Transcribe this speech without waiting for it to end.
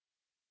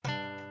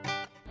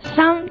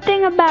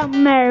Something about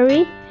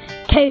Mary,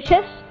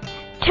 Totus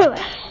Tuus.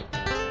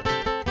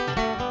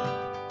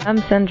 I'm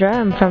Sandra,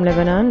 I'm from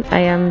Lebanon. I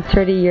am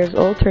 30 years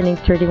old, turning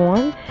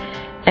 31.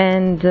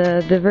 And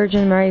the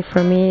Virgin Mary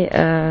for me,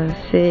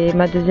 c'est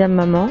ma deuxième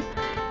maman.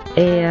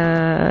 Et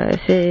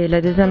c'est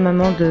la deuxième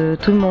maman de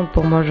tout le monde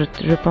pour moi,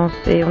 je pense.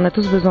 Et on a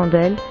tous besoin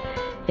d'elle.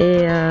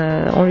 Et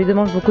on lui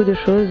demande beaucoup de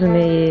choses,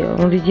 mais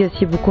on lui dit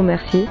aussi beaucoup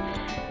merci.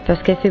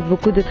 Parce qu'elle fait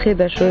beaucoup de très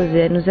belles choses et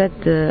elle nous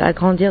aide à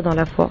grandir dans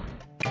la foi.